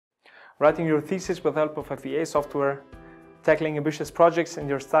writing your thesis with help of FEA software, tackling ambitious projects in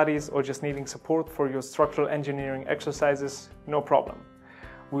your studies, or just needing support for your structural engineering exercises, no problem.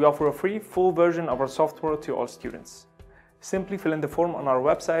 We offer a free, full version of our software to all students. Simply fill in the form on our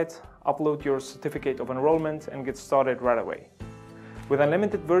website, upload your certificate of enrollment, and get started right away. With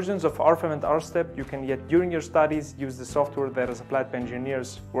unlimited versions of Rfem and Rstab, you can yet during your studies use the software that is applied by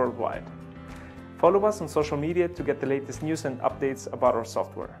engineers worldwide. Follow us on social media to get the latest news and updates about our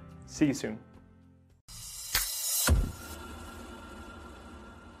software. See you soon.